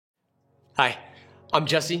Hi, I'm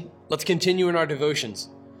Jesse. Let's continue in our devotions.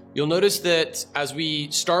 You'll notice that as we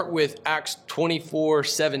start with Acts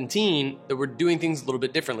 24:17, that we're doing things a little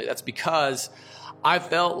bit differently. That's because I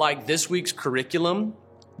felt like this week's curriculum,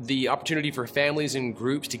 the opportunity for families and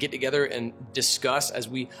groups to get together and discuss as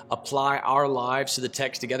we apply our lives to the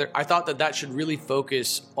text together, I thought that that should really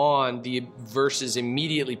focus on the verses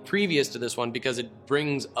immediately previous to this one because it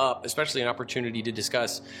brings up, especially an opportunity to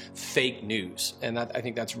discuss fake news. And I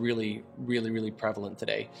think that's really prevalent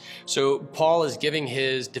today. So Paul is giving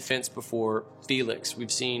his defense before Felix.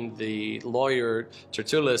 We've seen the lawyer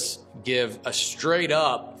Tertullus give a straight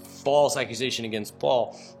up false accusation against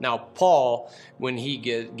Paul. Now, Paul, when he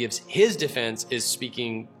gives his defense, is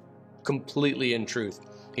speaking completely in truth.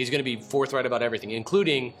 He's going to be forthright about everything,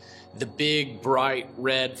 including the big, bright,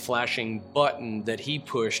 red flashing button that he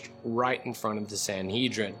pushed right in front of the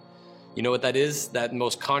Sanhedrin. You know what that is? That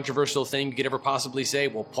most controversial thing you could ever possibly say?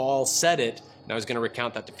 Well, Paul said it, and I was going to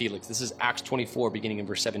recount that to Felix. This is Acts 24, beginning in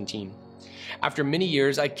verse 17. After many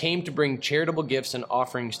years, I came to bring charitable gifts and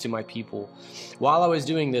offerings to my people. While I was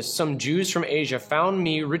doing this, some Jews from Asia found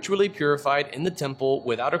me ritually purified in the temple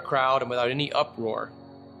without a crowd and without any uproar.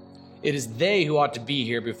 It is they who ought to be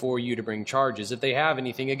here before you to bring charges if they have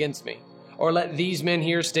anything against me. Or let these men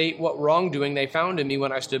here state what wrongdoing they found in me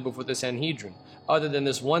when I stood before the Sanhedrin. Other than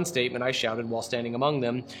this one statement I shouted while standing among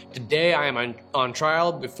them, "Today I am on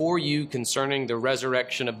trial before you concerning the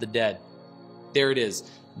resurrection of the dead." There it is.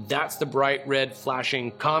 That's the bright red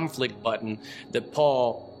flashing conflict button that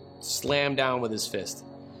Paul slammed down with his fist.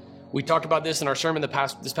 We talked about this in our sermon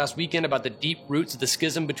this past weekend about the deep roots of the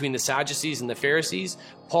schism between the Sadducees and the Pharisees.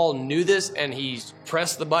 Paul knew this and he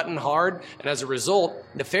pressed the button hard. And as a result,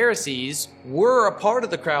 the Pharisees were a part of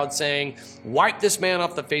the crowd saying, "Wipe this man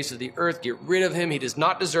off the face of the earth, get rid of him. He does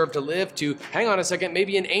not deserve to live," to, hang on a second,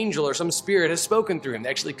 maybe an angel or some spirit has spoken through him. They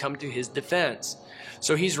actually come to his defense.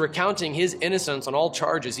 So he's recounting his innocence on all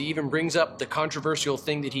charges. He even brings up the controversial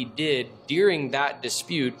thing that he did during that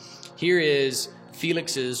dispute. Here is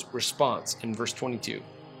Felix's response in verse 22.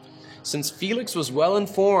 Since Felix was well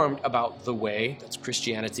informed about the way, that's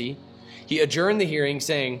Christianity, he adjourned the hearing,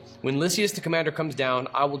 saying, "When Lysias the commander comes down,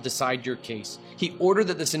 I will decide your case." He ordered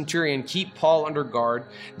that the centurion keep Paul under guard,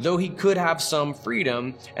 though he could have some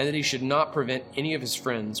freedom, and that he should not prevent any of his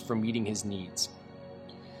friends from meeting his needs.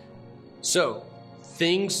 So,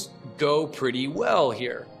 things go pretty well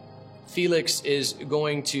here. Felix is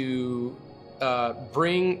going to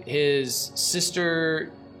bring his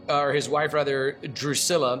sister, or his wife rather,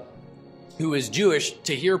 Drusilla, who is Jewish,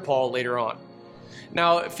 to hear Paul later on.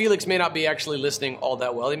 Now, Felix may not be actually listening all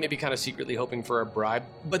that well. He may be kind of secretly hoping for a bribe,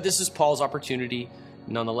 but this is Paul's opportunity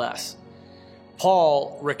nonetheless.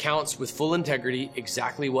 Paul recounts with full integrity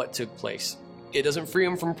exactly what took place. It doesn't free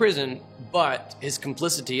him from prison, but his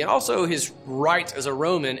complicity and also his rights as a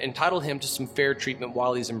Roman entitle him to some fair treatment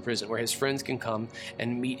while he's in prison, where his friends can come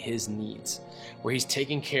and meet his needs, where he's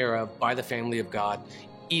taken care of by the family of God,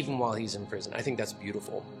 even while he's in prison. I think that's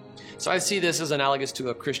beautiful. So I see this as analogous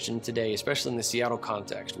to a Christian today, especially in the Seattle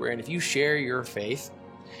context, wherein if you share your faith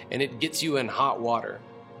and it gets you in hot water,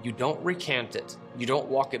 you don't recant it, you don't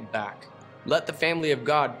walk it back. Let the family of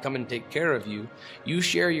God come and take care of you. You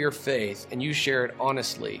share your faith and you share it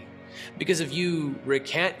honestly. Because if you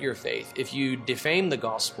recant your faith, if you defame the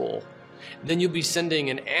gospel, then you'll be sending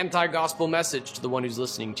an anti-gospel message to the one who's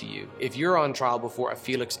listening to you. If you're on trial before a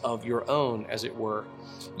Felix of your own, as it were,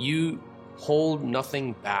 you hold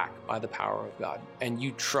nothing back by the power of God, and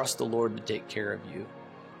you trust the Lord to take care of you.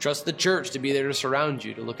 Trust the church to be there to surround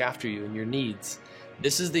you, to look after you and your needs.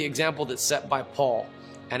 This is the example that's set by Paul.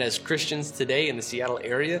 And as Christians today in the Seattle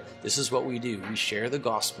area, this is what we do. We share the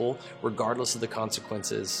gospel regardless of the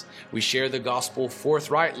consequences. We share the gospel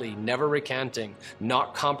forthrightly, never recanting,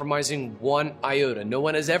 not compromising one iota. No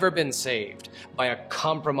one has ever been saved by a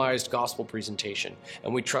compromised gospel presentation.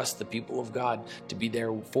 And we trust the people of God to be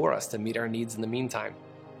there for us, to meet our needs in the meantime.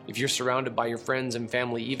 If you're surrounded by your friends and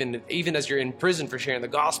family, even as you're in prison for sharing the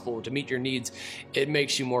gospel to meet your needs, it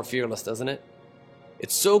makes you more fearless, doesn't it?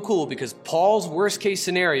 It's so cool because Paul's worst case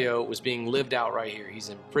scenario was being lived out right here. He's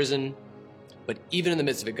in prison, but even in the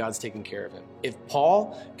midst of it, God's taking care of him. If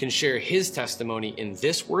Paul can share his testimony in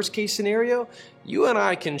this worst case scenario, you and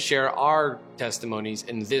I can share our testimonies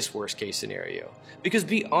in this worst case scenario. Because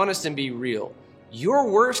be honest and be real. Your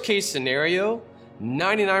worst case scenario,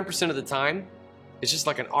 99% of the time, is just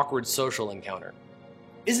like an awkward social encounter.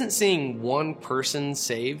 Isn't seeing one person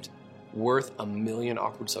saved worth a million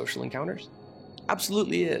awkward social encounters?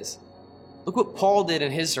 Absolutely is. Look what Paul did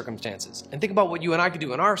in his circumstances, and think about what you and I could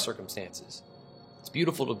do in our circumstances. It's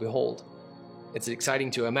beautiful to behold. It's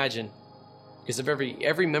exciting to imagine. Because if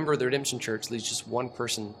every member of the Redemption Church leads just one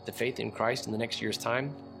person to faith in Christ in the next year's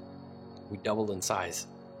time, we double in size.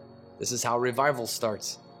 This is how revival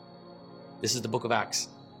starts. This is the book of Acts.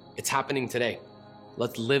 It's happening today.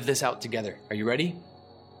 Let's live this out together. Are you ready?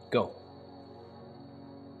 Go.